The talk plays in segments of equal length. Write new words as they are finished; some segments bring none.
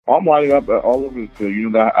I'm lining up all over the field. You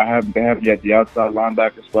know, they have you at the outside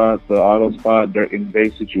linebacker spot, the auto spot, they're in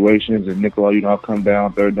base situations, and nickel. You know, I'll come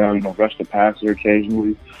down, third down. You know, rush the passer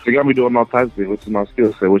occasionally. They got me doing all types of things, which is my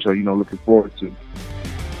skill set, which I'm looking forward to.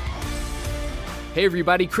 Hey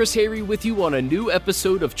everybody, Chris Hayre with you on a new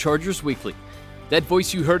episode of Chargers Weekly. That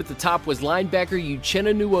voice you heard at the top was linebacker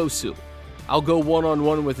Uchenna Nwosu. I'll go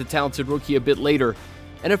one-on-one with the talented rookie a bit later.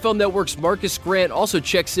 NFL Network's Marcus Grant also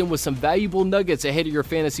checks in with some valuable nuggets ahead of your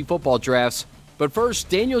fantasy football drafts. But first,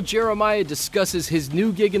 Daniel Jeremiah discusses his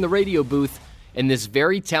new gig in the radio booth and this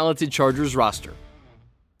very talented Chargers roster.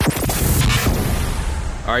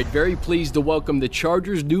 All right, very pleased to welcome the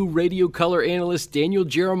Chargers' new radio color analyst, Daniel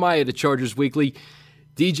Jeremiah, to Chargers Weekly.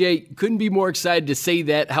 DJ, couldn't be more excited to say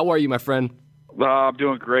that. How are you, my friend? I'm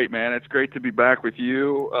doing great, man. It's great to be back with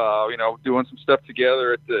you, doing some stuff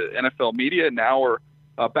together at the NFL media. Now we're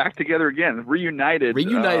back together again, reunited.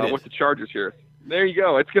 With the Chargers here. There you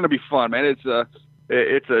go. It's going to be fun, man.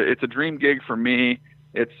 It's a dream gig for me.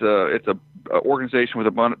 It's a organization with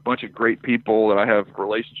a bunch of great people that I have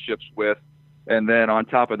relationships with. And then on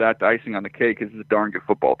top of that, the icing on the cake is a darn good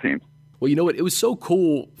football team. Well, you know what? It was so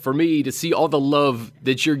cool for me to see all the love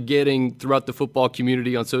that you're getting throughout the football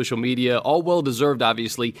community on social media. All well-deserved,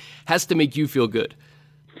 obviously. Has to make you feel good.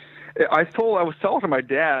 I was telling my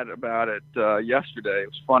dad about it yesterday. It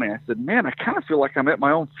was funny. I said, man, I kind of feel like I'm at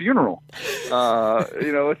my own funeral.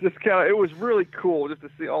 It's just it was really cool just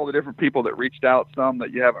to see all the different people that reached out, some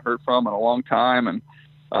that you haven't heard from in a long time. And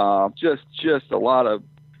just a lot of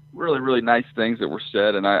really, really nice things that were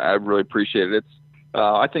said, and I really appreciate it.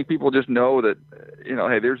 I think people just know that,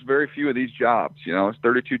 hey, there's very few of these jobs. It's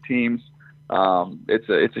 32 teams.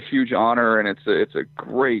 It's a huge honor, and it's a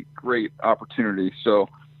great, great opportunity. So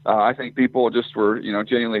I think people just were,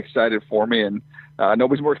 genuinely excited for me, and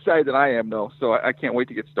nobody's more excited than I am, though. So I can't wait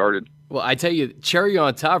to get started. Well, I tell you, cherry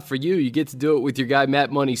on top for you. You get to do it with your guy,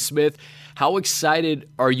 Matt Money Smith. How excited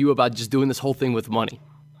are you about just doing this whole thing with Money?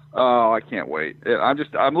 Oh, I can't wait.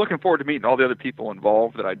 I'm looking forward to meeting all the other people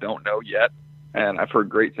involved that I don't know yet. And I've heard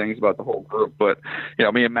great things about the whole group. But,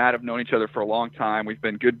 me and Matt have known each other for a long time. We've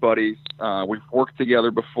been good buddies. We've worked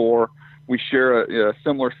together before. We share a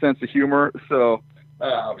similar sense of humor. So,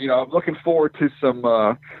 I'm looking forward to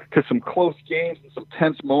some close games and some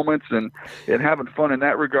tense moments and having fun in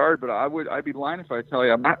that regard. But I'd be lying if I tell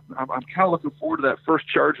you I'm kind of looking forward to that first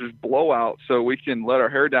Chargers blowout so we can let our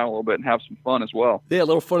hair down a little bit and have some fun as well. Yeah, a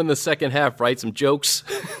little fun in the second half, right? Some jokes.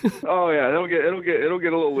 Oh yeah, it'll get a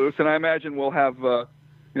little loose, and I imagine we'll have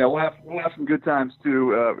some good times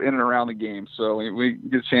too in and around the game. So we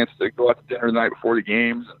get a chance to go out to dinner the night before the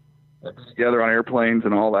games. And together on airplanes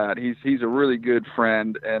and all that. He's a really good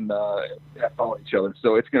friend, and have fun with each other.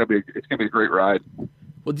 So it's gonna be a great ride.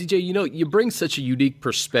 Well, DJ, you bring such a unique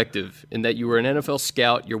perspective in that you were an NFL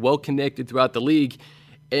scout. You're well connected throughout the league,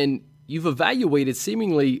 and you've evaluated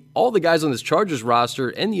seemingly all the guys on this Chargers roster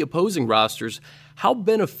and the opposing rosters. How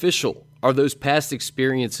beneficial are those past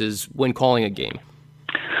experiences when calling a game?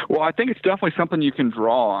 Well, I think it's definitely something you can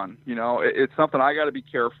draw on. It's something I got to be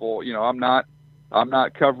careful. I'm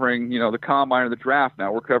not covering, the combine or the draft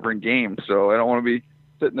now. We're covering games, so I don't want to be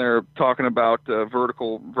sitting there talking about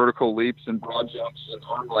vertical leaps and broad jumps and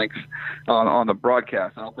arm lengths on the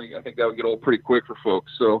broadcast. I think that would get old pretty quick for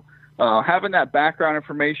folks. So having that background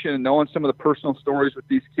information and knowing some of the personal stories with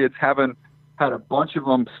these kids, having had a bunch of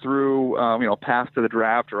them through, past to the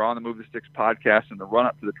draft or on the Move the Sticks podcast and the run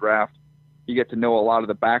up to the draft, you get to know a lot of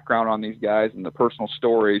the background on these guys and the personal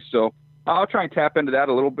stories. So I'll try and tap into that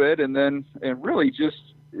a little bit, and really just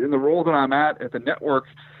in the role that I'm at the network,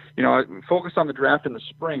 I focus on the draft in the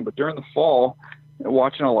spring, but during the fall,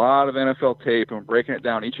 watching a lot of NFL tape and breaking it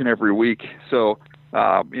down each and every week. So,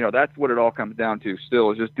 that's what it all comes down to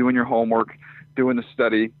still, is just doing your homework, doing the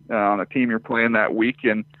study on the team you're playing that week,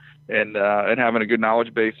 and having a good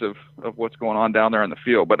knowledge base of what's going on down there in the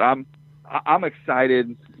field. But I'm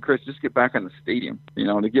excited, Chris, just get back in the stadium,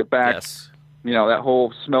 to get back. Yes. That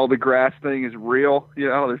whole smell the grass thing is real.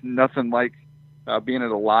 There's nothing like being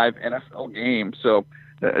at a live NFL game. So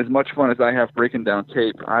as much fun as I have breaking down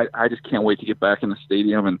tape, I just can't wait to get back in the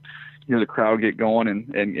stadium and hear the crowd get going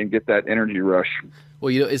and get that energy rush.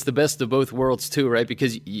 Well, it's the best of both worlds too, right?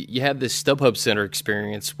 Because you have this StubHub Center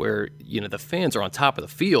experience where, the fans are on top of the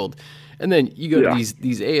field. And then you go to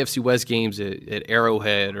these AFC West games at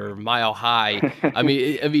Arrowhead or Mile High. I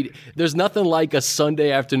mean, there's nothing like a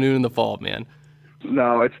Sunday afternoon in the fall, man.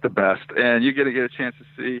 No, it's the best, and you get a chance to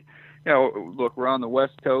see. Look, we're on the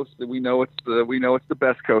West Coast, and we know it's the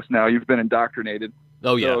best coast now. You've been indoctrinated.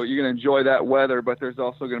 Oh yeah. So you're going to enjoy that weather, but there's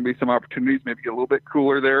also going to be some opportunities, maybe get a little bit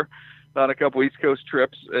cooler there. on a couple East Coast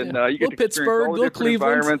trips, and you get to Pittsburgh, all the different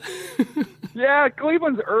Cleveland. environments. Yeah,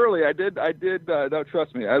 Cleveland's early. I did. No,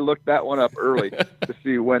 trust me, I looked that one up early to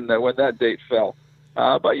see when that date fell.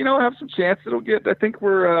 But I have some chance it'll get. I think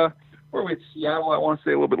we're at Seattle. I want to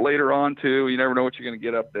say a little bit later on too. You never know what you're going to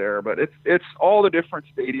get up there, but it's all the different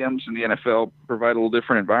stadiums in the NFL provide a little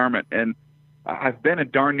different environment, and I've been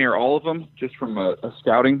at darn near all of them just from a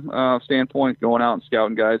scouting standpoint, going out and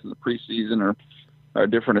scouting guys in the preseason or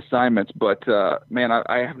different assignments. But man,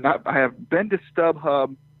 I have been to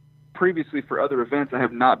StubHub previously for other events. I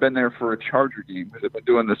have not been there for a Charger game because I've been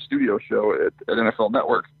doing the studio show at NFL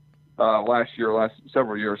Network last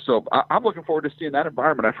several years. So I'm looking forward to seeing that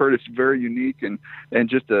environment. I've heard it's very unique and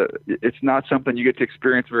just it's not something you get to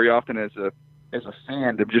experience very often as a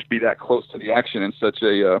fan, to just be that close to the action in such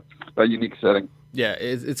a unique setting. Yeah,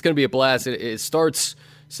 it's going to be a blast. It starts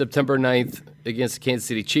September 9th against the Kansas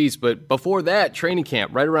City Chiefs, but before that, training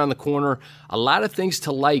camp right around the corner. A lot of things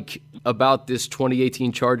to like about this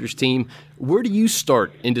 2018 Chargers team. Where do you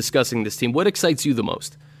start in discussing this team? What excites you the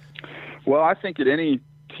most? Well, I think at any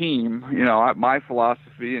team, my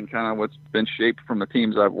philosophy and kind of what's been shaped from the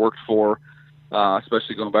teams I've worked for,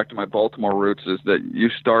 especially going back to my Baltimore roots, is that you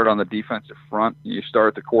start on the defensive front, you start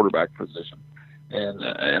at the quarterback position.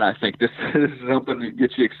 And I think this is something that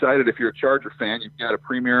gets you excited if you're a Charger fan. You've got a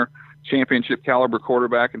premier championship caliber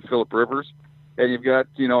quarterback in Phillip Rivers, and you've got,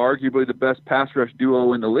 arguably the best pass rush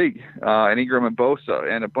duo in the league, and Ingram and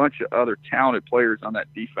Bosa, and a bunch of other talented players on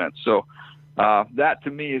that defense. So that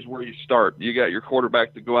to me is where you start. You got your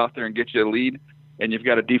quarterback to go out there and get you a lead, and you've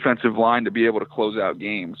got a defensive line to be able to close out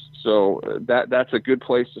games. So that's a good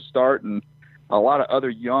place to start, and a lot of other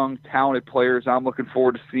young, talented players I'm looking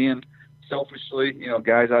forward to seeing. Selfishly,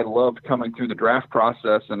 guys I loved coming through the draft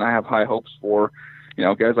process, and I have high hopes for,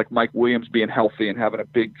 guys like Mike Williams being healthy and having a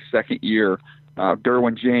big second year.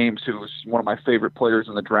 Derwin James, who was one of my favorite players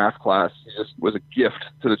in the draft class, he just was a gift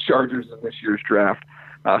to the Chargers in this year's draft.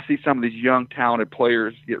 See some of these young, talented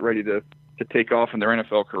players get ready to take off in their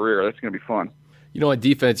NFL career. That's going to be fun. On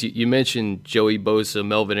defense, you mentioned Joey Bosa,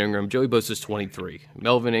 Melvin Ingram. Joey Bosa's 23.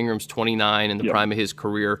 Melvin Ingram's 29 in the prime of his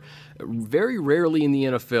career. Very rarely in the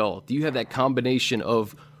NFL do you have that combination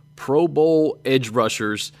of Pro Bowl edge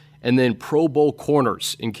rushers and then Pro Bowl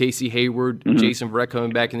corners in Casey Hayward, Jason Verrett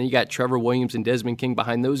coming back, and then you got Trevor Williams and Desmond King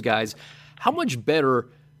behind those guys. How much better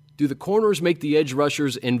do the corners make the edge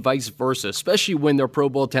rushers and vice versa, especially when they're Pro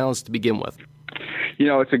Bowl talents to begin with?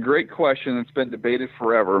 It's a great question. It's been debated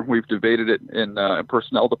forever. We've debated it in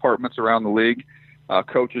personnel departments around the league.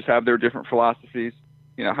 Coaches have their different philosophies.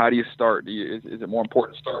 How do you start? Is it more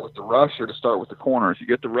important to start with the rush or to start with the corners? You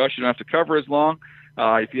get the rush, you don't have to cover as long.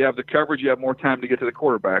 If you have the coverage, you have more time to get to the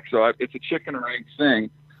quarterback. So it's a chicken or egg thing.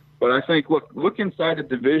 But I think, look inside the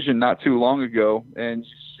division not too long ago, and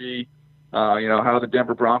you see how the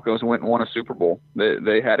Denver Broncos went and won a Super Bowl.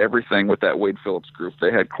 They had everything with that Wade Phillips group.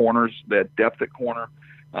 They had corners, they had depth at corner,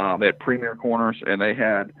 they had premier corners, and they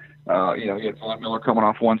had, you had Von Miller coming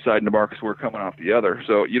off one side and DeMarcus Ware coming off the other.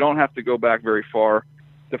 So you don't have to go back very far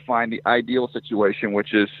to find the ideal situation,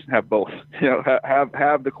 which is have both.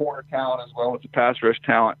 Have the corner talent as well as the pass rush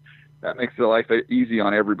talent. That makes the life easy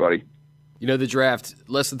on everybody. The draft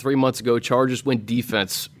less than 3 months ago, Chargers went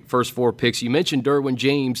defense, first 4 picks. You mentioned Derwin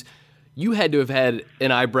James. You had to have had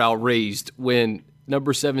an eyebrow raised when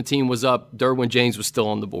number 17 was up. Derwin James was still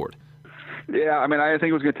on the board. Yeah, I think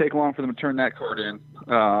it was going to take long for them to turn that card in.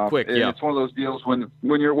 Quick, yeah. It's one of those deals when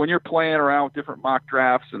you're playing around with different mock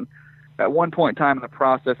drafts, and at one point in time in the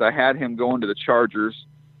process, I had him going to the Chargers,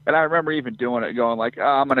 and I remember even doing it, going like,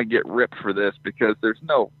 I'm going to get ripped for this because there's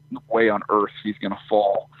no way on earth he's going to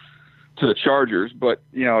fall to the Chargers. But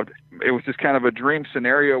it was just kind of a dream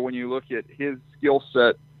scenario when you look at his skill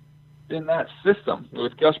set in that system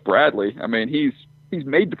with Gus Bradley. He's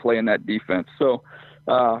made to play in that defense. So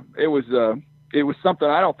it was something.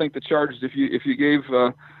 I don't think the Chargers, if you gave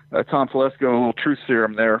Tom Telesco a little truth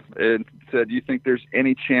serum there and said, do you think there's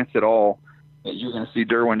any chance at all that you're going to see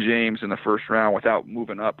Derwin James in the first round without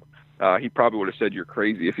moving up, he probably would have said you're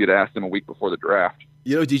crazy if you'd asked him a week before the draft.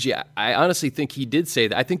 DG, I honestly think he did say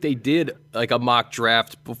that. I think they did like a mock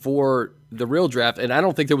draft before the real draft, and I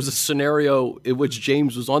don't think there was a scenario in which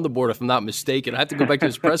James was on the board, if I'm not mistaken. I have to go back to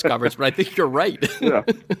his press conference, but I think you're right. Yeah.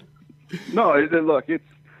 No, look, it's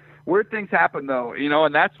weird things happen, though,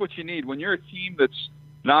 and that's what you need. When you're a team that's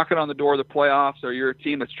knocking on the door of the playoffs, or you're a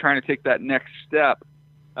team that's trying to take that next step,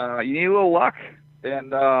 you need a little luck.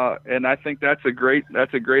 And I think that's a great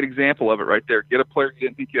example of it right there. Get a player you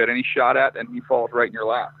didn't think you had any shot at, and he falls right in your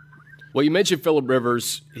lap. Well, you mentioned Phillip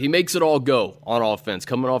Rivers. He makes it all go on offense,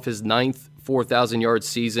 coming off his 9th 4,000-yard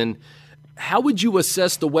season. how would you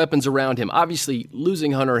assess the weapons around him? Obviously,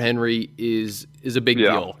 losing Hunter Henry is a big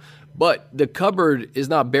deal, but the cupboard is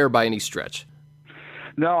not bare by any stretch.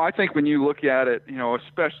 No, I think when you look at it,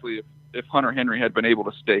 especially if Hunter Henry had been able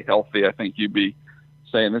to stay healthy, I think you'd be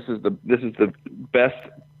saying this is the best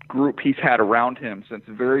group he's had around him since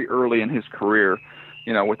very early in his career.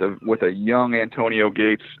 With a young Antonio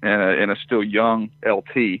Gates and a still young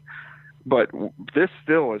LT. But this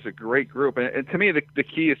still is a great group. And to me, the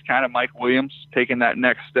key is kind of Mike Williams taking that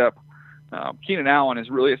next step. Keenan Allen has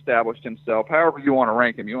really established himself. However you want to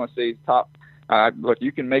rank him, you want to say he's top. Look,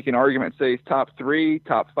 you can make an argument, say he's top 3,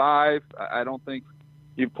 top 5. I don't think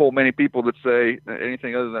you pull many people that say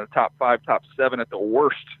anything other than a top 5, top 7 at the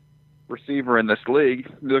worst receiver in this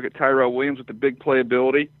league. You look at Tyrell Williams with the big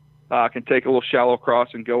playability, can take a little shallow cross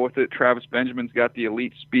and go with it. Travis Benjamin's got the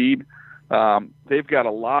elite speed. They've got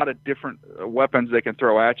a lot of different weapons they can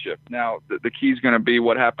throw at you. Now, the key is going to be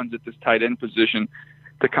what happens at this tight end position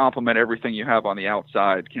to complement everything you have on the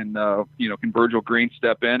outside. Can Virgil Green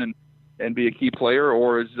step in and be a key player,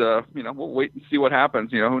 or is we'll wait and see what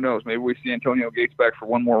happens. Who knows? Maybe we see Antonio Gates back for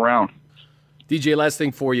one more round. DJ, last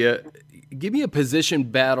thing for you. Give me a position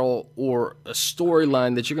battle or a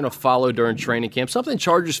storyline that you're going to follow during training camp, something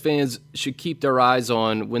Chargers fans should keep their eyes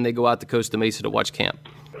on when they go out to Costa Mesa to watch camp.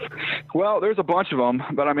 Well, there's a bunch of them,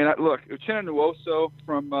 but look, Uchenna Nwosu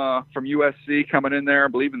from USC coming in there, I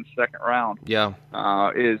believe in the second round. Yeah,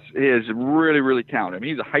 is really, really talented.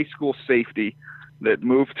 He's a high school safety that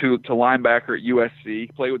moved to linebacker at USC. He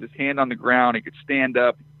played with his hand on the ground. He could stand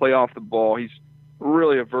up, play off the ball. He's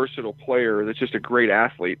really a versatile player that's just a great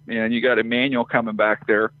athlete. And you got Emmanuel coming back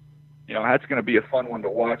there. That's going to be a fun one to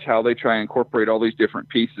watch, how they try and incorporate all these different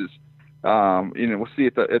pieces. We'll see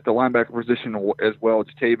at the linebacker position as well.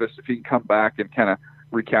 It's Tavis, if he can come back and kind of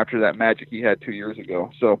recapture that magic he had 2 years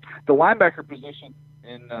ago. So the linebacker position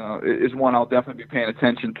is one I'll definitely be paying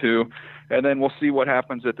attention to. And then we'll see what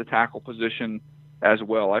happens at the tackle position as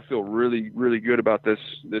well. I feel really, really good about this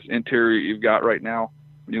interior you've got right now.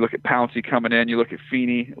 When you look at Pouncey coming in, you look at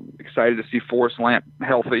Feeney, excited to see Forrest Lamp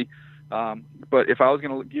healthy. But if I was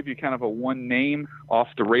going to give you kind of a one name off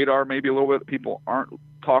the radar, maybe a little bit that people aren't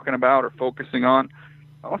talking about or focusing on,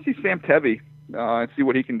 I want to see Sam Tevy and see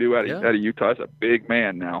what he can do out of Utah. He's a big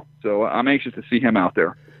man now. So I'm anxious to see him out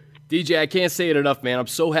there. DJ, I can't say it enough, man. I'm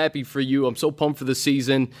so happy for you. I'm so pumped for the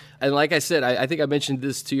season. And like I said, I think I mentioned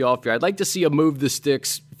this to you off here. I'd like to see a Move the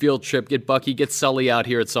Sticks field trip. Get Bucky, get Sully out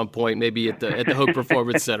here at some point, maybe at the Hope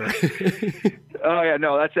Performance Center. Oh yeah,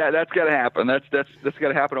 no, that's got to happen. That's got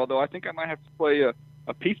to happen. Although I think I might have to play a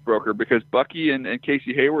peace broker because Bucky and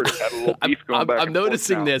Casey Hayward have had a little beef going back. I'm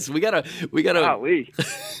noticing this. We gotta. Golly.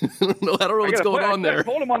 I don't know what's going on there. I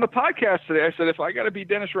told him on the podcast today. I said if I got to be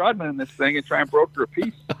Dennis Rodman in this thing and try and broker a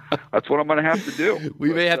piece, that's what I'm going to have to do.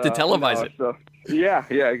 We may have to televise it. So, yeah,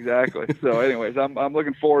 exactly. So, anyways, I'm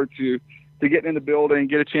looking forward to getting in the building and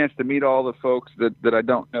get a chance to meet all the folks that I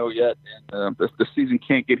don't know yet. And the season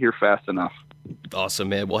can't get here fast enough. Awesome,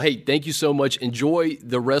 man. Well, hey, thank you so much. Enjoy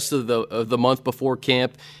the rest of the month before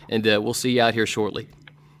camp, and we'll see you out here shortly.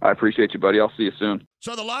 I appreciate you, buddy. I'll see you soon.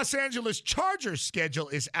 So the Los Angeles Chargers schedule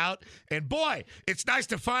is out, and boy, it's nice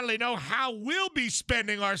to finally know how we'll be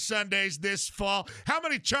spending our Sundays this fall. How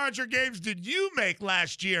many Charger games did you make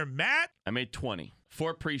last year, Matt? I made 20.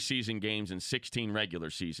 4 preseason games and 16 regular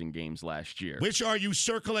season games last year. Which are you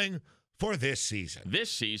circling for this season? This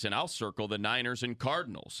season, I'll circle the Niners and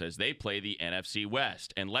Cardinals as they play the NFC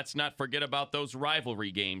West. And let's not forget about those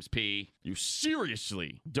rivalry games, P. You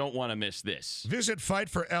seriously don't want to miss this. Visit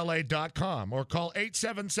fightforla.com or call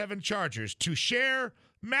 877-CHARGERS to share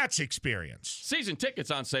Matt's experience. Season tickets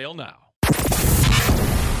on sale now.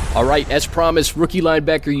 All right, as promised, rookie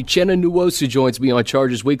linebacker Uchenna Nwosu joins me on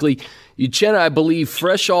Chargers Weekly. Uchenna, I believe,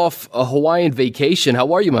 fresh off a Hawaiian vacation.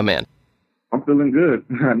 How are you, my man? I'm feeling good.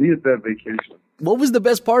 I needed that vacation. What was the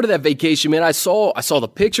best part of that vacation, man? I saw the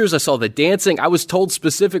pictures. I saw the dancing. I was told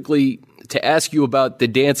specifically to ask you about the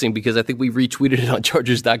dancing because I think we retweeted it on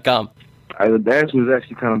Chargers.com. The dance was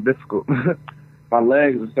actually kind of difficult. My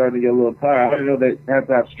legs were starting to get a little tired. I didn't know they had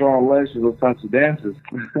to have strong legs for those types of dances.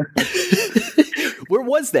 Where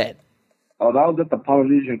was that? Oh, that was at the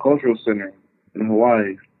Polynesian Cultural Center in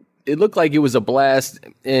Hawaii. It looked like it was a blast,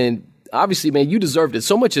 and obviously, man, you deserved it.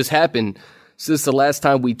 So much has happened since the last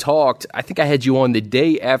time we talked. I think I had you on the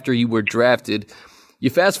day after you were drafted. You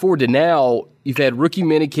fast forward to now, you've had rookie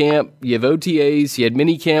minicamp, you have OTAs, you had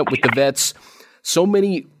minicamp with the vets, so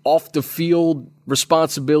many off-the-field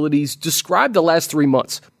responsibilities. Describe the last 3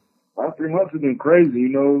 months. Last 3 months have been crazy.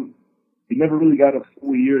 You never really got a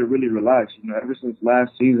full year to really relax. Ever since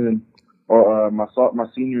last season or my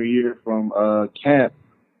senior year from camp,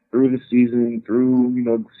 through the season, through,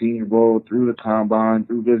 the Senior Bowl, through the Combine,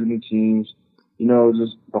 through visiting teams.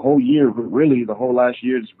 Just the whole year, really, the whole last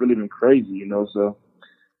year, it's really been crazy, so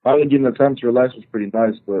finally getting the time to relax was pretty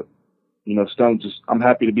nice, but, still I'm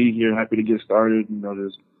happy to be here, happy to get started,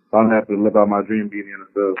 I'm happy to live out my dream being in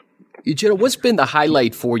the NFL. Uchenna, what's been the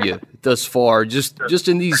highlight for you thus far, just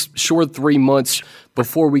in these short 3 months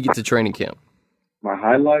before we get to training camp? My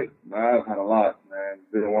highlight? I've had a lot, man.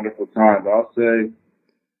 It's been a wonderful time, but I'll say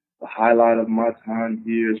the highlight of my time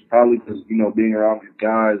here is probably just, being around these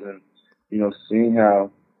guys and, seeing how,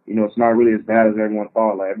 it's not really as bad as everyone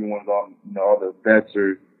thought. Like, everyone's all, all the vets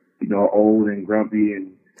are, old and grumpy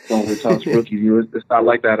and don't really talk to rookies. It's not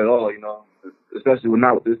like that at all, especially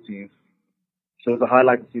not with this team. So it's a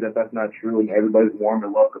highlight to see that that's not true and everybody's warm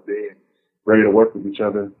and welcoming and ready to work with each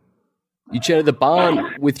other. Uchenna, the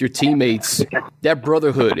bond with your teammates, that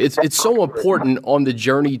brotherhood, it's so important on the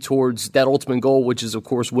journey towards that ultimate goal, which is, of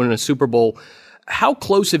course, winning a Super Bowl. How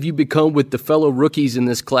close have you become with the fellow rookies in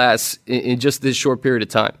this class in just this short period of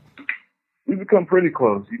time? We've become pretty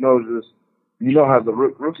close. How the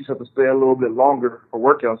rookies have to stay a little bit longer for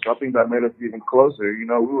workouts, so I think that made us even closer. We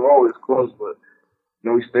were always close, but,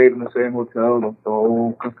 we stayed in the same hotel the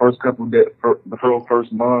whole first couple of days, the whole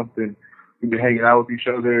first month, and we've been hanging out with each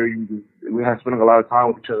other. We had spending a lot of time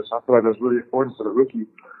with each other, so I feel like that's really important to the rookie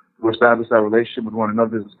to establish that relationship with one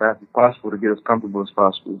another as fast as possible to get as comfortable as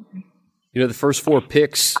possible. The first 4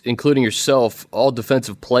 picks, including yourself, all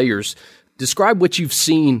defensive players. Describe what you've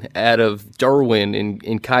seen out of Derwin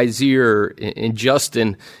and Kaiser and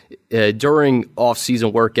Justin during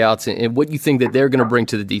off-season workouts and what you think that they're going to bring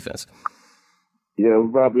to the defense. Yeah,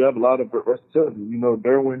 we have a lot of versatility.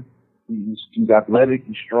 Derwin, he's athletic,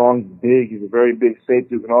 he's strong, he's big, he's a very big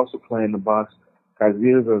safety who can also play in the box.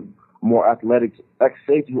 Kaiser is a more athletic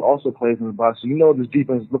ex-safety who also plays in the box. So this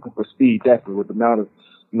defense is looking for speed, definitely, with the amount of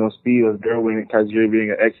speed of Derwin and Kaiser being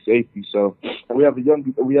an ex-safety. So we have a young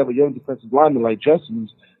defensive lineman like Justin,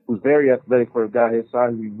 who's very athletic for a guy his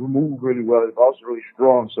size. He moves really well. He's also really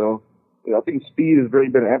strong. So I think speed has really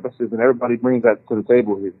been an emphasis, and everybody brings that to the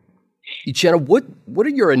table here. Uchenna, what are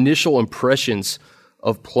your initial impressions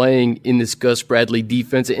of playing in this Gus Bradley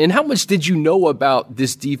defense, and how much did you know about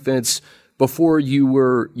this defense before you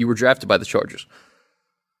were drafted by the Chargers?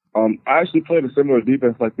 I actually played a similar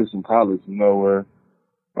defense like this in college, where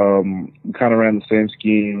we kind of ran the same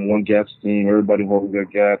scheme, one gap scheme, everybody holding their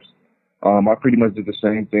gaps. I pretty much did the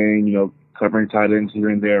same thing, covering tight ends here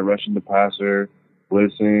and there, rushing the passer,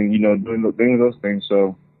 blitzing, doing those things.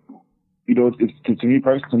 So,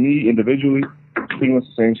 it's to me individually, pretty much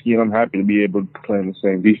the same scheme. I'm happy to be able to play in the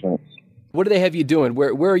same defense. What do they have you doing?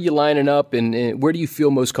 Where are you lining up, and where do you feel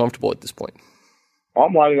most comfortable at this point?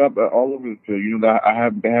 I'm lining up all over the field.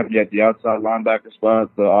 They have you at the outside linebacker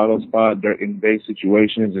spot, the auto spot, they're in base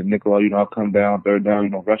situations, and nickel, I'll come down, third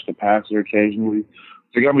down, rush the passer occasionally.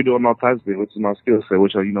 So you got me doing all types of things, which is my skill set,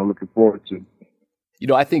 which I'm, looking forward to.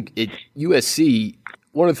 I think at USC,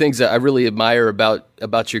 one of the things that I really admire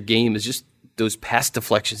about your game is just those pass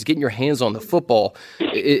deflections, getting your hands on the football.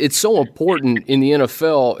 It's so important in the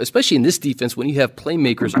NFL, especially in this defense, when you have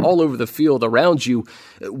playmakers all over the field around you.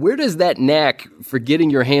 Where does that knack for getting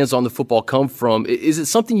your hands on the football come from? Is it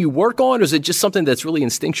something you work on, or is it just something that's really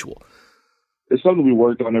instinctual? It's something we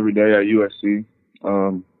worked on every day at USC.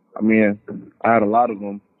 I had a lot of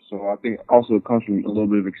them, so I think also it comes from a little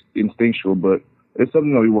bit of instinctual, but it's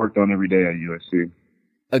something that we worked on every day at USC.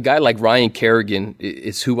 A guy like Ryan Kerrigan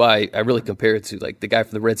is who I really compare it to, like the guy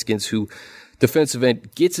from the Redskins who defensive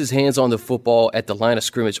end gets his hands on the football at the line of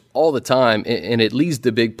scrimmage all the time, and it leads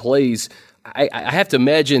to big plays. I have to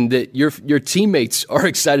imagine that your teammates are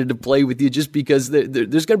excited to play with you just because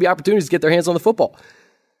there's going to be opportunities to get their hands on the football.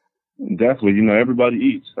 Definitely. Everybody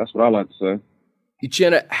eats. That's what I like to say.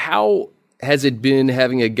 Uchenna, how has it been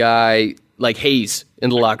having a guy like Hayes in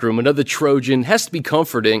the locker room, another Trojan? Has to be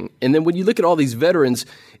comforting. And then when you look at all these veterans,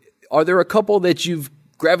 are there a couple that you've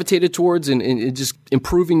gravitated towards and just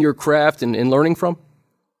improving your craft and learning from?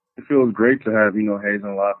 It feels great to have, Hayes in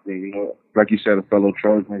the locker room. Like you said, a fellow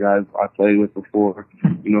Trojan guy I played with before,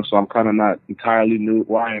 so I'm kind of not entirely new.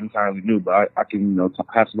 Well, I am entirely new, but I can,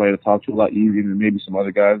 have somebody to talk to a lot easier than maybe some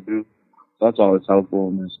other guys do. So that's always helpful.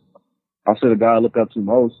 And I'll say the guy I look up to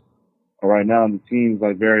most right now on the team is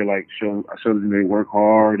I show them they work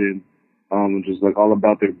hard and just all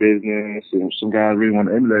about their business. And some guys really want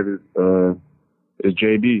to emulate it. Is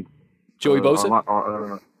JB. Joey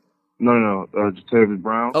Bosa? No, Jatavis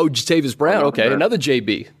Brown. Oh, Jatavis Brown. Okay, another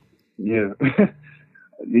JB. Yeah.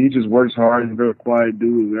 He just works hard. He's a very quiet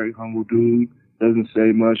dude, very humble dude. Doesn't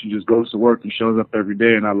say much. He just goes to work and shows up every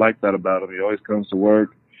day, and I like that about him. He always comes to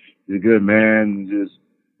work. He's a good man. And just,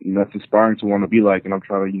 that's inspiring to want to be like, and I'm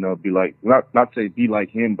trying to, be like, not say be like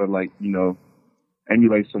him, but like,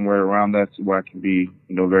 emulate somewhere around that where I can be,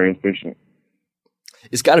 very efficient.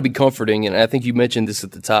 It's got to be comforting, and I think you mentioned this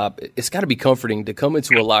at the top. It's got to be comforting to come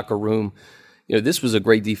into a locker room. This was a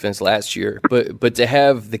great defense last year, but to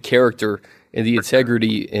have the character and the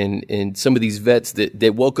integrity and some of these vets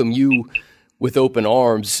that welcome you with open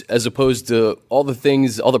arms, as opposed to all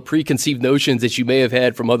the preconceived notions that you may have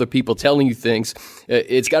had from other people telling you things.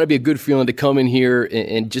 It's got to be a good feeling to come in here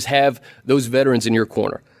and just have those veterans in your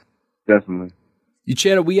corner. Definitely.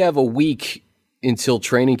 Uchenna, we have a week until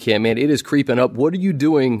training camp, man. It is creeping up. What are you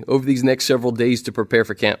doing over these next several days to prepare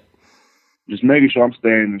for camp? Just making sure I'm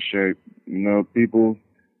staying in shape. People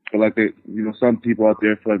feel like some people out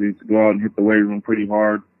there feel like they need to go out and hit the weight room pretty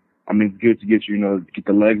hard. I mean, it's good to get get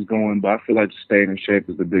the legs going, but I feel like just staying in shape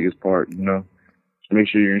is the biggest part, Just make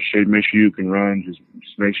sure you're in shape, make sure you can run, just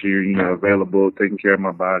make sure you're, available, taking care of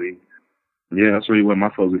my body. Yeah, that's really what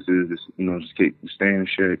my focus is, just keep staying in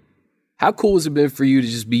shape. How cool has it been for you to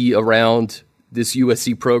just be around this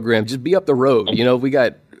USC program, just be up the road? We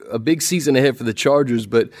got a big season ahead for the Chargers,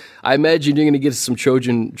 but I imagine you're going to get some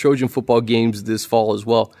Trojan football games this fall as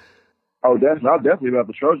well. Oh, definitely. I'll definitely about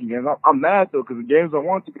the Trojan games. I'm mad, though, because the games I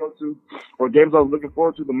wanted to go to, or games I was looking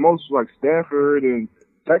forward to the most, like Stanford and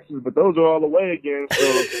Texas, but those are all away again.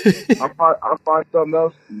 So I'll find something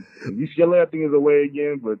else. UCLA, I think, is away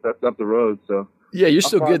again, but that's up the road. So yeah, you're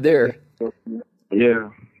still good there. Yeah.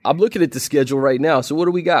 I'm looking at the schedule right now. So what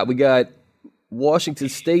do we got? We got Washington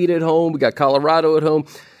State at home. We got Colorado at home.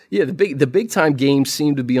 Yeah, the big time games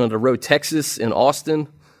seem to be on the road. Texas and Austin.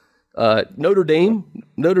 Notre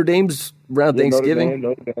Dame's around Thanksgiving.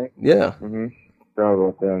 Notre Dame. Yeah. Mm-hmm. Sorry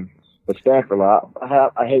about them. But Stanford,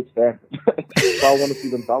 I hate Stanford. So I want to see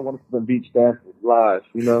them beat Stanford live.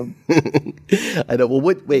 I know. Well,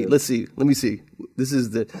 wait. Let's see. Let me see. This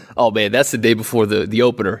is oh man, that's the day before the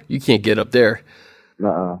opener. You can't get up there.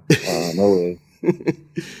 No way.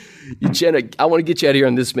 Uchenna, I want to get you out of here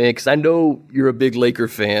on this, man, because I know you're a big Laker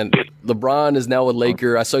fan. LeBron is now a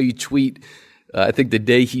Laker. I saw you tweet, I think the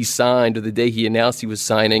day he signed or the day he announced he was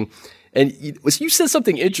signing, and you said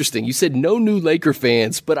something interesting. You said no new Laker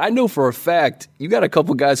fans, but I know for a fact you got a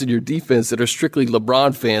couple guys in your defense that are strictly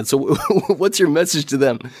LeBron fans. So what's your message to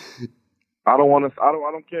them? I don't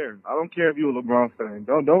care. I don't care if you're a LeBron fan.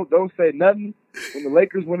 Don't say nothing when the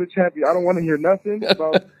Lakers win the championship. I don't want to hear nothing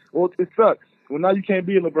about. Well, it sucks. Well, now you can't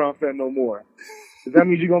be a LeBron fan no more. Because that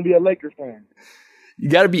means you're going to be a Lakers fan. You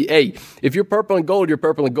got to be, if you're purple and gold, you're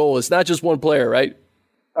purple and gold. It's not just one player, right?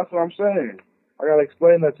 That's what I'm saying. I got to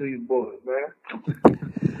explain that to these boys,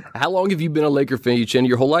 man. How long have you been a Laker fan, Uchenna?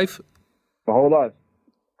 Your whole life? My whole life.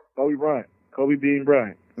 Kobe Bryant. Kobe being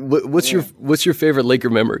Bryant. What's your favorite Laker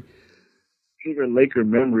memory? Favorite Laker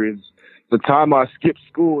memory is the time I skipped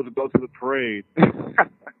school to go to the parade.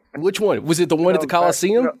 Which one? Was it the one at the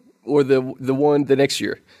Coliseum? Or the one the next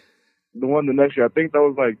year? The one the next year. I think that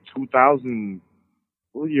was like 2000.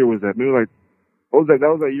 What year was that? Maybe what was that? That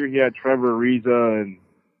was that year he had Trevor Ariza and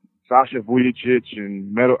Sasha Vujicic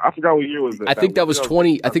and Metal. I forgot what year was that. I think that was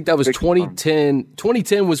 2010.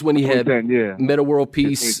 2010 was when he had Metta World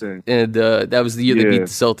Peace, and that was the year they beat the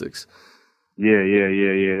Celtics. Yeah,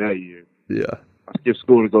 that year. Yeah. I skipped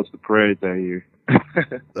school to go to the parade that year.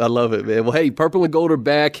 I love it, man. Well, hey, purple and gold are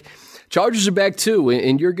back. Chargers are back too,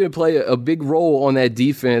 and you're going to play a big role on that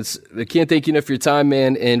defense. I can't thank you enough for your time,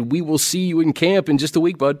 man, and we will see you in camp in just a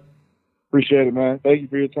week, bud. Appreciate it, man. Thank you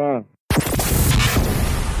for your time.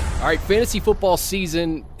 All right, fantasy football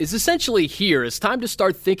season is essentially here. It's time to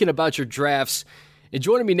start thinking about your drafts. And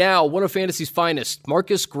joining me now, one of fantasy's finest,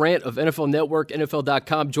 Marcus Grant of NFL Network,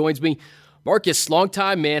 NFL.com, joins me. Marcus, long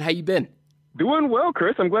time, man. How you been? Doing well,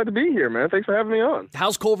 Chris. I'm glad to be here, man. Thanks for having me on.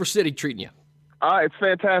 How's Culver City treating you? It's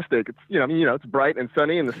fantastic. It's it's bright and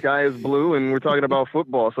sunny, and the sky is blue, and we're talking about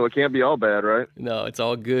football, so it can't be all bad, right? No, it's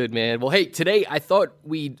all good, man. Well, hey, today I thought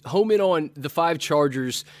we'd home in on the 5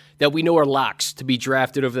 Chargers that we know are locks to be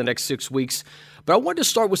drafted over the next 6 weeks. But I wanted to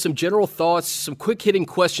start with some general thoughts, some quick-hitting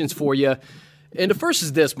questions for you. And the first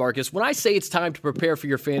is this, Marcus. When I say it's time to prepare for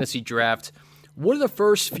your fantasy draft, what are the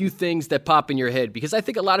first few things that pop in your head? Because I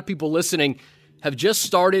think a lot of people listening have just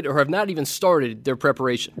started or have not even started their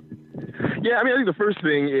preparation. Yeah, I think the first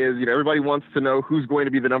thing is, everybody wants to know who's going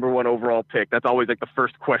to be the number 1 overall pick. That's always the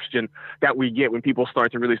first question that we get when people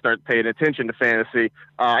start paying attention to fantasy.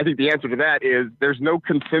 I think the answer to that is there's no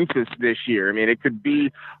consensus this year. It could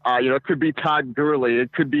be, it could be Todd Gurley.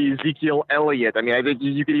 It could be Ezekiel Elliott. I think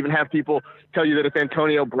you could even have people tell you that it's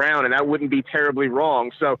Antonio Brown, and that wouldn't be terribly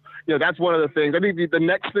wrong. So, that's one of the things. I think the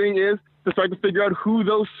next thing is to start to figure out who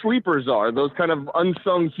those sleepers are, those kind of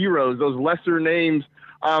unsung heroes, those lesser names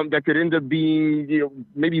that could end up being,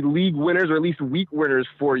 maybe league winners or at least week winners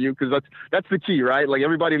for you, because that's the key, right? Like,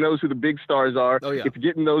 everybody knows who the big stars are. Oh, yeah. It's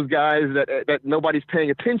getting those guys that nobody's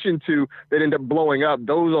paying attention to that end up blowing up.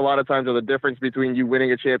 Those, a lot of times, are the difference between you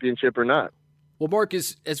winning a championship or not. Well,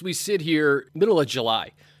 Marcus, as we sit here, middle of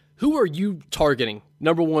July, who are you targeting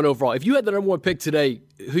number one overall? If you had the number one pick today,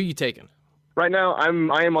 who are you taking? Right now, I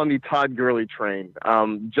am on the Todd Gurley train,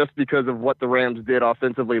 just because of what the Rams did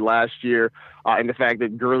offensively last year, and the fact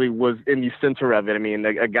that Gurley was in the center of it. I mean,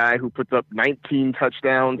 a guy who puts up 19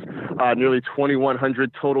 touchdowns, nearly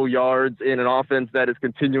 2,100 total yards in an offense that is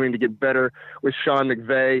continuing to get better with Sean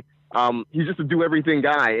McVay. He's just a do-everything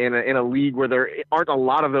guy in a league where there aren't a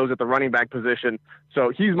lot of those at the running back position.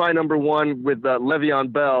 So he's my number one, with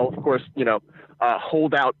Le'Veon Bell, of course,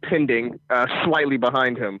 holdout pending, slightly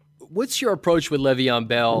behind him. What's your approach with Le'Veon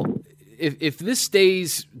Bell? If this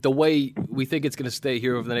stays the way we think it's going to stay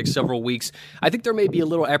here over the next several weeks, I think there may be a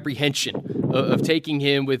little apprehension of taking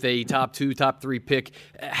him with a top 2, top 3 pick.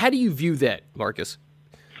 How do you view that, Marcus?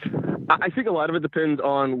 I think a lot of it depends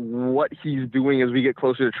on what he's doing as we get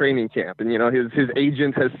closer to training camp. And, his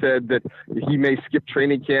agent has said that he may skip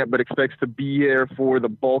training camp, but expects to be there for the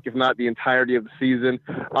bulk, if not the entirety of the season.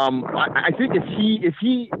 I think if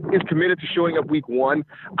he is committed to showing up week 1,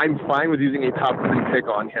 I'm fine with using a top 3 pick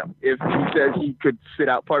on him. If he says he could sit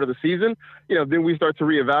out part of the season, then we start to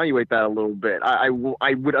reevaluate that a little bit. I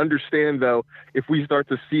would understand, though, if we start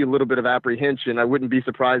to see a little bit of apprehension. I wouldn't be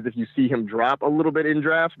surprised if you see him drop a little bit in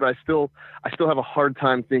drafts, but I still have a hard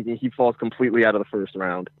time thinking he falls completely out of the first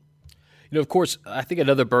round. Of course, I think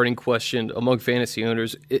another burning question among fantasy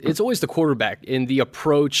owners, it's always the quarterback and the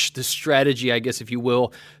approach, the strategy, I guess, if you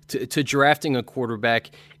will, to drafting a quarterback.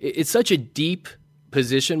 It's such a deep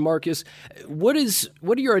position, Marcus. What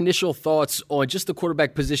are your initial thoughts on just the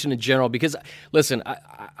quarterback position in general? Because, listen,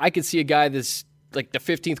 I could see a guy that's like the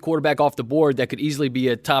 15th quarterback off the board that could easily be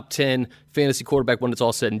a top 10 fantasy quarterback when it's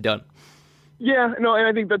all said and done. Yeah, no, and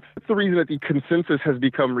I think that's the reason that the consensus has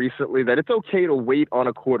become recently that it's okay to wait on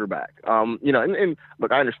a quarterback. And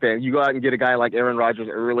look, I understand. You go out and get a guy like Aaron Rodgers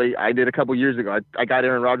early. I did a couple years ago. I got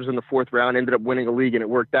Aaron Rodgers in the 4th round, ended up winning a league, and it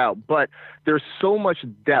worked out. But there's so much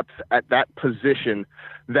depth at that position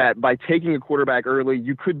that by taking a quarterback early,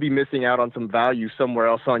 you could be missing out on some value somewhere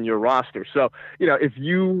else on your roster. So, if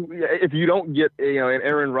you don't get an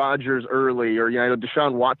Aaron Rodgers early, or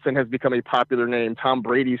Deshaun Watson has become a popular name, Tom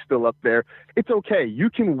Brady's still up there, it's okay. You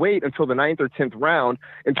can wait until the 9th or 10th round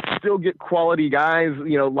and still get quality guys,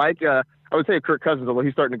 like I would say Kirk Cousins, although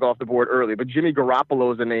he's starting to go off the board early. But Jimmy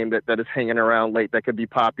Garoppolo is a name that is hanging around late that could be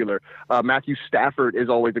popular. Matthew Stafford is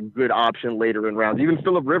always a good option later in rounds. Even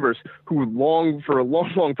Phillip Rivers, who for a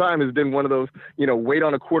long time has been one of those, wait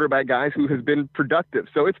on a quarterback guys who has been productive.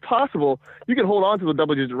 So it's possible you can hold on to the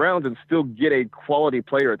double-digit rounds and still get a quality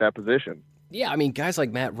player at that position. Yeah, I mean, guys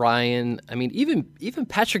like Matt Ryan, I mean, even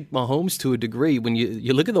Patrick Mahomes to a degree, when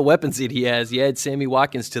you look at the weapons that he has, you add Sammy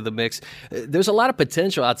Watkins to the mix, there's a lot of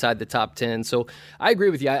potential outside the top 10. So I agree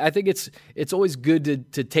with you. I think it's always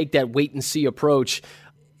good to take that wait-and-see approach.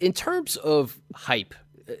 In terms of hype,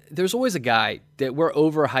 there's always a guy that we're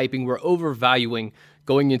overhyping, we're overvaluing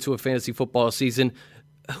going into a fantasy football season.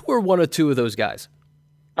 Who are one or two of those guys?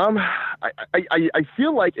 I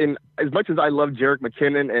feel like, in as much as I love Jerick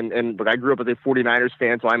McKinnon, and look, I grew up as a 49ers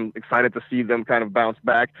fan, so I'm excited to see them kind of bounce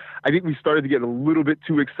back. I think we started to get a little bit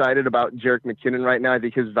too excited about Jerick McKinnon right now. I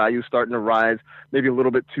think his value is starting to rise, maybe a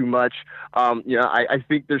little bit too much. I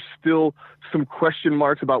think there's still some question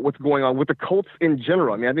marks about what's going on with the Colts in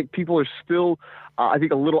general. I mean, I think people are still, a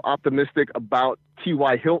little optimistic about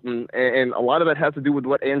T.Y. Hilton, and a lot of that has to do with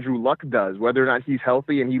what Andrew Luck does, whether or not he's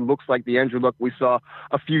healthy and he looks like the Andrew Luck we saw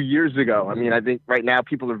a few years ago. I mean, I think right now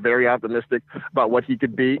people are very optimistic about what he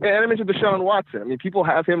could be. And I mentioned Deshaun Watson. I mean, people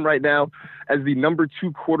have him right now as the number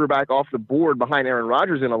 2 quarterback off the board behind Aaron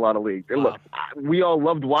Rodgers in a lot of leagues. And look, we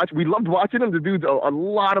loved watching him. The dude's a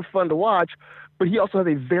lot of fun to watch, but he also has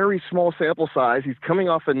a very small sample size. He's coming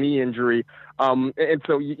off a knee injury. And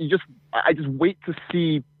so I just wait to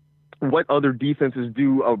see what other defenses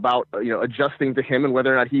do about adjusting to him and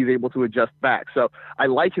whether or not he's able to adjust back. So I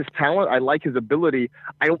like his talent. I like his ability.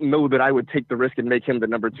 I don't know that I would take the risk and make him the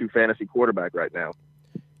number 2 fantasy quarterback right now.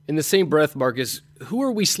 In the same breath, Marcus, who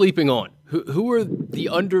are we sleeping on? Who are the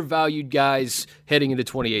undervalued guys heading into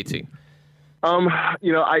 2018?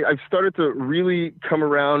 I've started to really come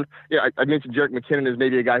around. Yeah, I mentioned Jerick McKinnon is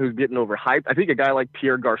maybe a guy who's getting overhyped. I think a guy like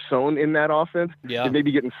Pierre Garçon in that offense is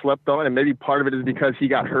maybe getting slept on, and maybe part of it is because he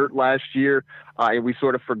got hurt last year, and we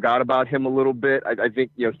sort of forgot about him a little bit. I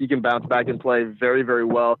think he can bounce back and play very, very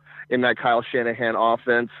well in that Kyle Shanahan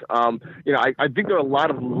offense. I think there are a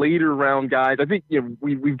lot of later round guys. I think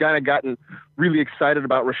we've kind of gotten really excited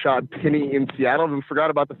about Rashad Penny in Seattle, and we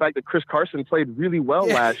forgot about the fact that Chris Carson played really well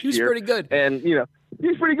last year. He was pretty good. And,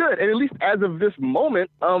 he's pretty good. And at least as of this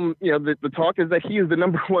moment, the talk is that he is the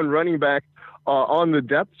number one running back on the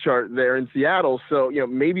depth chart there in Seattle. So,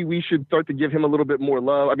 maybe we should start to give him a little bit more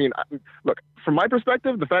love. I mean, look, from my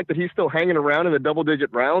perspective, the fact that he's still hanging around in the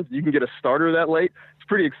double-digit rounds, you can get a starter that late, it's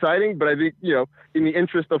pretty exciting. But I think, in the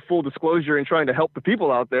interest of full disclosure and trying to help the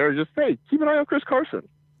people out there, just, hey, keep an eye on Chris Carson.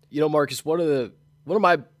 Marcus, one of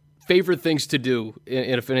my favorite things to do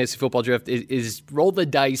in a fantasy football draft is roll the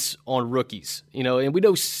dice on rookies. And we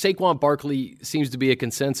know Saquon Barkley seems to be a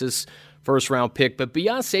consensus first-round pick, but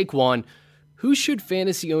beyond Saquon, who should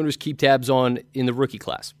fantasy owners keep tabs on in the rookie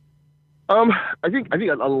class? I think a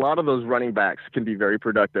lot of those running backs can be very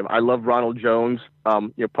productive. I love Ronald Jones,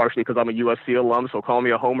 partially because I'm a USC alum, so call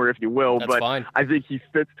me a homer if you will. That's but fine. I think he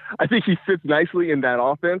fits nicely in that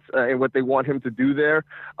offense and what they want him to do there.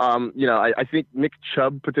 I think Nick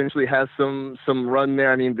Chubb potentially has some run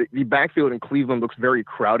there. I mean, the backfield in Cleveland looks very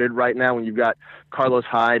crowded right now when you've got Carlos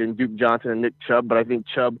Hyde and Duke Johnson and Nick Chubb, but I think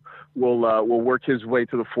Chubb will work his way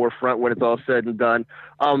to the forefront when it's all said and done.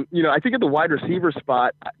 I think at the wide receiver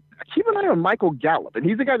spot, keep an eye on Michael Gallup, and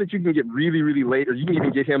he's a guy that you can get really, really late, or you can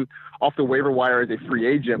even get him off the waiver wire as a free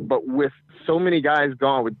agent. But with so many guys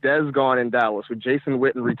gone, with Dez gone in Dallas, with Jason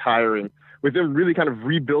Witten retiring, with them really kind of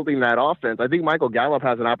rebuilding that offense, I think Michael Gallup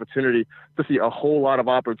has an opportunity to see a whole lot of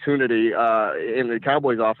opportunity in the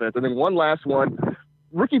Cowboys offense. And then one last one,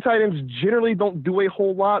 rookie tight ends generally don't do a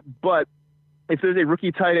whole lot, but if there's a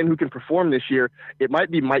rookie tight end who can perform this year, it might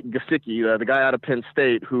be Mike Gesicki, the guy out of Penn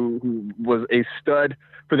State who was a stud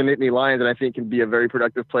for the Nittany Lions, and I think can be a very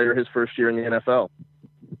productive player his first year in the NFL.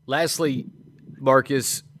 Lastly,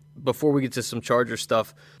 Marcus, before we get to some Charger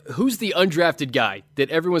stuff, who's the undrafted guy that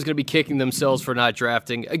everyone's going to be kicking themselves for not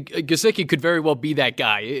drafting? Gesicki could very well be that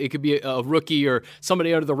guy. It could be a rookie or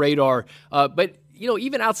somebody under the radar. But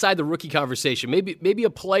even outside the rookie conversation, maybe a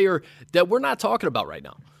player that we're not talking about right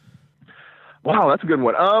now. Wow, that's a good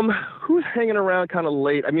one. Who's hanging around kind of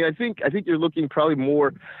late? I mean, I think you're looking probably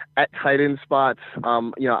more at tight end spots.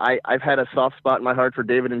 I've had a soft spot in my heart for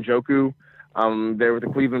David Njoku. There with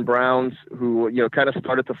the Cleveland Browns, who kind of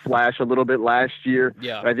started to flash a little bit last year.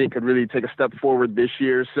 Yeah. I think could really take a step forward this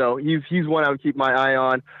year. So he's one I would keep my eye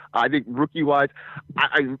on. I think rookie wise,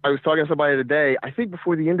 I was talking to somebody today. I think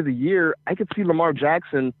before the end of the year, I could see Lamar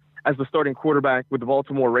Jackson as the starting quarterback with the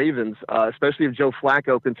Baltimore Ravens, especially if Joe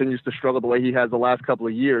Flacco continues to struggle the way he has the last couple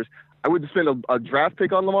of years. I wouldn't spend a draft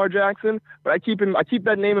pick on Lamar Jackson, but I keep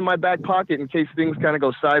that name in my back pocket in case things kind of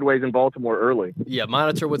go sideways in Baltimore early. Yeah,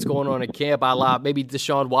 monitor what's going on at camp. Maybe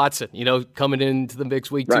Deshaun Watson, coming into the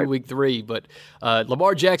mix week 2, right. week 3. But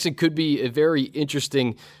Lamar Jackson could be a very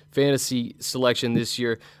interesting fantasy selection this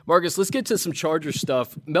year. Marcus, let's get to some Charger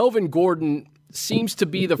stuff. Melvin Gordon seems to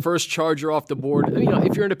be the first Charger off the board.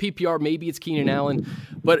 If you're in a PPR, maybe it's Keenan Allen.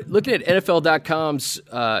 But looking at NFL.com's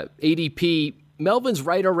ADP, Melvin's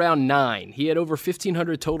right around 9. He had over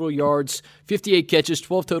 1,500 total yards, 58 catches,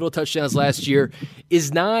 12 total touchdowns last year.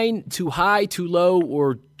 Is 9 too high, too low,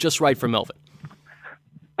 or just right for Melvin?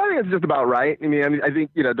 I think it's just about right. I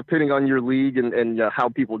think, depending on your league and how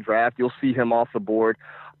people draft, you'll see him off the board.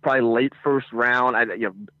 Probably late first round,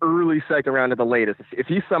 early second round at the latest. If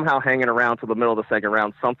he's somehow hanging around to the middle of the second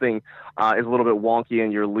round, something is a little bit wonky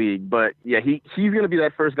in your league. But yeah, he's going to be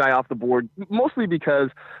that first guy off the board, mostly because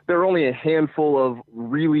there are only a handful of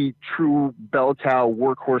really true bell cow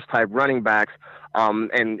workhorse type running backs. And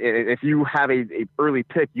if you have a early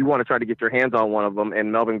pick, you want to try to get your hands on one of them,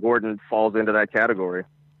 and Melvin Gordon falls into that category.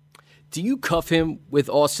 Do you cuff him with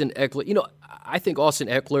Austin Eckler? I think Austin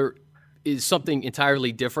Eckler is something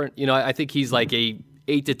entirely different. I think he's like a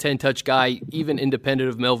 8 to 10 touch guy, even independent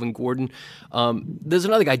of Melvin Gordon. There's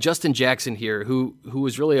another guy, Justin Jackson here, who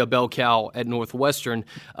was really a bell cow at Northwestern.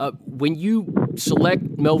 When you select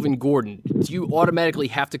Melvin Gordon, do you automatically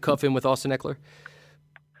have to cuff him with Austin Eckler?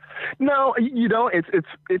 No, it's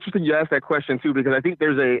interesting you ask that question too, because I think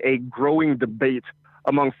there's a growing debate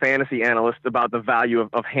among fantasy analysts about the value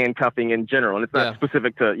of handcuffing in general. And it's not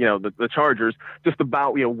specific to, the Chargers, just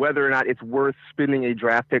about, whether or not it's worth spending a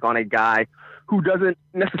draft pick on a guy who doesn't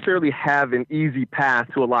necessarily have an easy path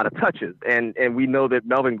to a lot of touches. And we know that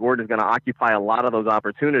Melvin Gordon is going to occupy a lot of those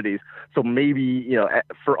opportunities. So maybe,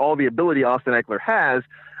 for all the ability Austin Ekeler has,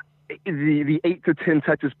 the 8 to 10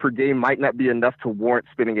 touches per game might not be enough to warrant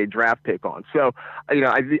spending a draft pick on. So,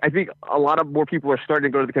 I think a lot of more people are starting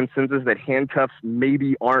to go to the consensus that handcuffs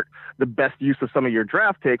maybe aren't the best use of some of your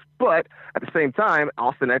draft picks. But at the same time,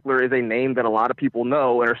 Austin Ekeler is a name that a lot of people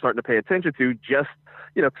know and are starting to pay attention to, just,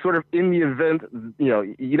 sort of in the event,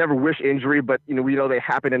 you never wish injury, but, we know they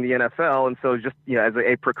happen in the NFL. And so just, as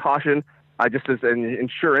a precaution, just as an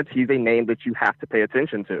insurance, he's a name that you have to pay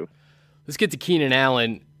attention to. Let's get to Keenan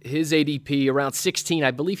Allen. His ADP around 16. I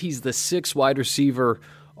believe he's the 6th wide receiver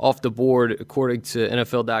off the board, according to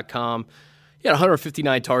NFL.com. He had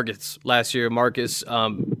 159 targets last year, Marcus.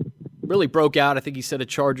 Really broke out. I think he set a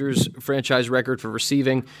Chargers franchise record for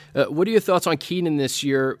receiving. What are your thoughts on Keenan this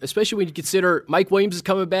year, especially when you consider Mike Williams is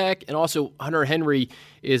coming back and also Hunter Henry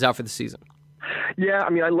is out for the season? Yeah, I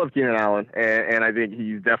mean, I love Keenan Allen, and I think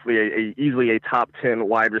he's definitely easily a top 10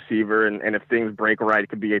 wide receiver, and if things break right, it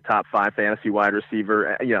could be a top 5 fantasy wide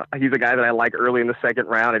receiver. He's a guy that I like early in the second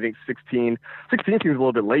round. I think 16 seems a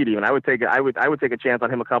little bit late even. I would take a chance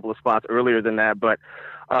on him a couple of spots earlier than that, but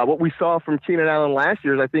what we saw from Keenan Allen last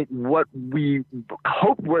year is, I think, what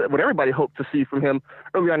everybody hoped to see from him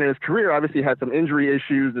early on in his career. Obviously, he had some injury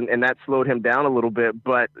issues, and that slowed him down a little bit.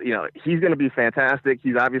 But he's going to be fantastic.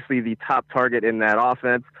 He's obviously the top target in that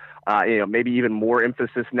offense. Maybe even more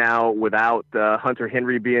emphasis now without Hunter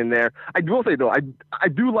Henry being there. I will say, though, I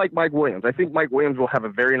do like Mike Williams. I think Mike Williams will have a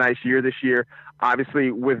very nice year this year.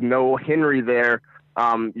 Obviously, with no Henry there,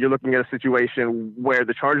 you're looking at a situation where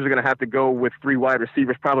the Chargers are going to have to go with 3 wide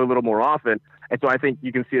receivers probably a little more often. And so I think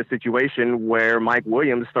you can see a situation where Mike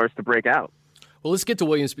Williams starts to break out. Well, let's get to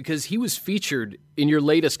Williams because he was featured in your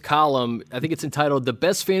latest column. I think it's entitled The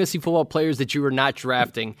Best Fantasy Football Players That You Are Not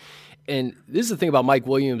Drafting. And this is the thing about Mike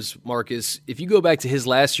Williams, Marcus. If you go back to his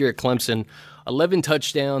last year at Clemson, 11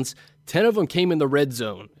 touchdowns, 10 of them came in the red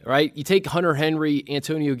zone, right? You take Hunter Henry,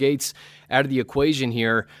 Antonio Gates out of the equation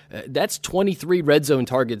here. That's 23 red zone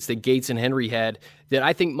targets that Gates and Henry had that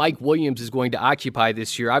I think Mike Williams is going to occupy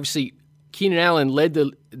this year. Obviously, Keenan Allen led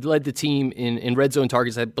the team in red zone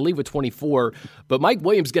targets, I believe, with 24. But Mike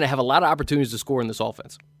Williams is going to have a lot of opportunities to score in this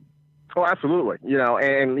offense. Oh, absolutely.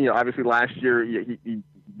 Obviously last year he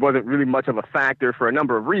wasn't really much of a factor for a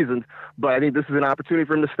number of reasons, but I think this is an opportunity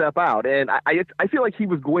for him to step out. And I feel like he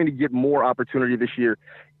was going to get more opportunity this year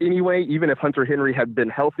anyway, even if Hunter Henry had been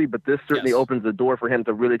healthy, but this certainly opens the door for him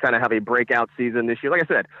to really kind of have a breakout season this year. Like I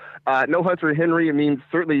said, no Hunter Henry, it means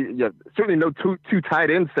certainly no two tight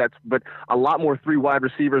end sets, but a lot more 3 wide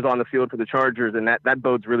receivers on the field for the Chargers, and that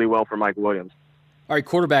bodes really well for Mike Williams. All right,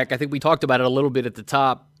 quarterback, I think we talked about it a little bit at the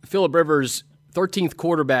top. Phillip Rivers, 13th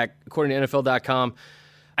quarterback, according to NFL.com.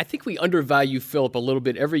 I think we undervalue Phillip a little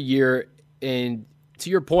bit every year, and to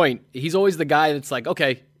your point, he's always the guy that's like,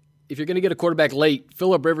 okay, if you're going to get a quarterback late,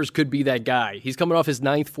 Phillip Rivers could be that guy. He's coming off his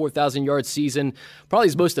 9th 4,000-yard season, probably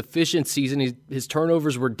his most efficient season. His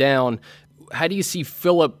turnovers were down. How do you see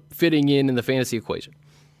Phillip fitting in the fantasy equation?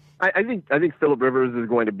 I think Phillip Rivers is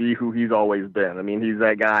going to be who he's always been. I mean, he's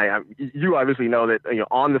that guy. You obviously know that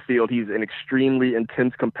on the field he's an extremely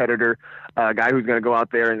intense competitor, a guy who's going to go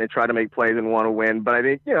out there and try to make plays and want to win. But I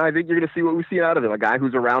think you're going to see what we see out of him. A guy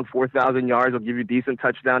who's around 4,000 yards will give you decent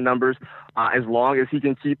touchdown numbers. As long as he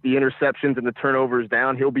can keep the interceptions and the turnovers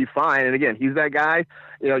down, he'll be fine. And again, he's that guy.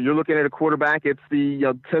 You're looking at a quarterback. It's the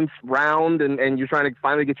 10th round, and you're trying to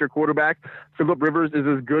finally get your quarterback. Phillip Rivers is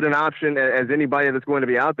as good an option as anybody that's going to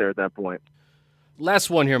be out there at that point.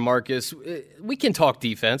 Last one here, Marcus. We can talk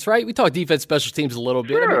defense, right? We talk defense, special teams a little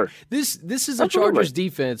bit. Sure. I mean, this is a Chargers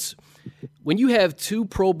defense. When you have 2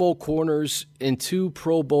 Pro Bowl corners and 2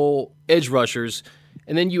 Pro Bowl edge rushers,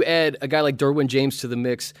 and then you add a guy like Derwin James to the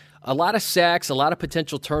mix, a lot of sacks, a lot of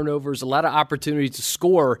potential turnovers, a lot of opportunities to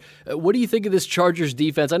score. What do you think of this Chargers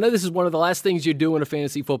defense? I know this is one of the last things you do in a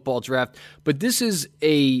fantasy football draft, but this is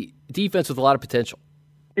a defense with a lot of potential.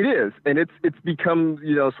 It is, and it's become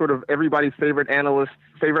sort of everybody's favorite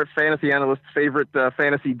fantasy analyst's favorite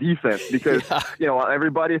fantasy defense because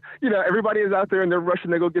everybody is out there and they're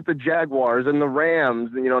rushing to go get the Jaguars and the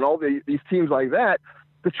Rams and all these teams like that.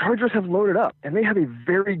 the Chargers have loaded up, and they have a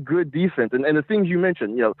very good defense. And the things you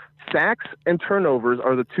mentioned, sacks and turnovers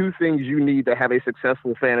are the two things you need to have a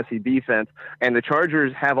successful fantasy defense. And the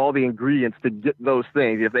Chargers have all the ingredients to get those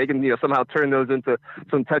things. If they can, somehow turn those into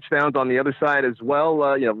some touchdowns on the other side as well,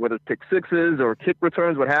 whether it's pick sixes or kick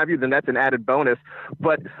returns, what have you, then that's an added bonus.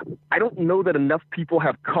 But I don't know that enough people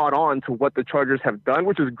have caught on to what the Chargers have done,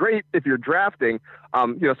 which is great if you're drafting.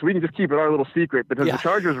 So we can just keep it our little secret because the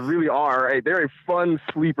Chargers really are they're a fun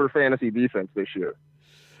sleeper fantasy defense this year.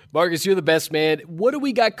 Marcus, you're the best, man. What do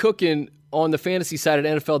we got cooking on the fantasy side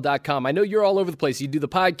at NFL.com? I know you're all over the place. You do the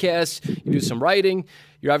podcast, you do some writing.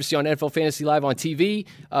 You're obviously on NFL Fantasy Live on TV.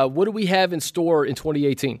 What do we have in store in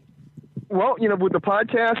 2018? Well, with the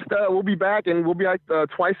podcast, we'll be back, and we'll be back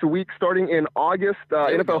twice a week starting in August.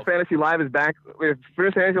 NFL Fantasy Live is back.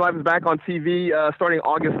 Fantasy Live is back on TV starting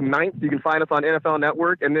August 9th. You can find us on NFL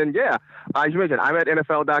Network. And then, as you mentioned, I'm at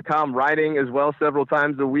NFL.com writing as well several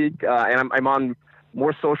times a week, and I'm on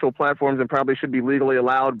more social platforms than probably should be legally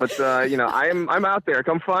allowed. But, I'm out there.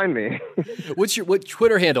 Come find me. What's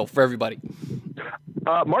Twitter handle for everybody?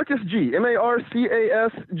 Marcus G.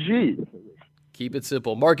 MarcusG. Keep it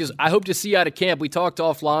simple. Marcus, I hope to see you out of camp. We talked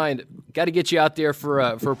offline. Got to get you out there for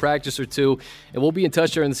a practice or two, and we'll be in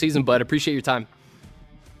touch during the season, bud. Appreciate your time.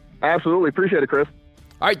 Absolutely. Appreciate it, Chris.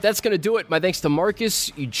 All right, that's going to do it. My thanks to Marcus,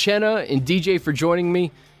 Uchenna, and DJ for joining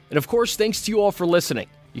me. And, of course, thanks to you all for listening.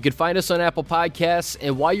 You can find us on Apple Podcasts,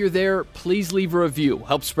 and while you're there, please leave a review.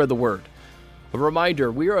 Help spread the word. A reminder,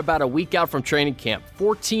 we are about a week out from training camp.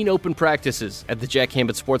 14 open practices at the Jack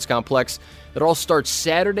Hammett Sports Complex. It all starts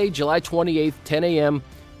Saturday, July 28th, 10 a.m.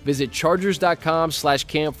 Visit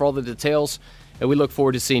chargers.com/camp for all the details, and we look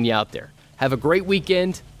forward to seeing you out there. Have a great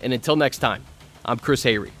weekend, and until next time, I'm Chris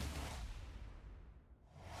Hayre.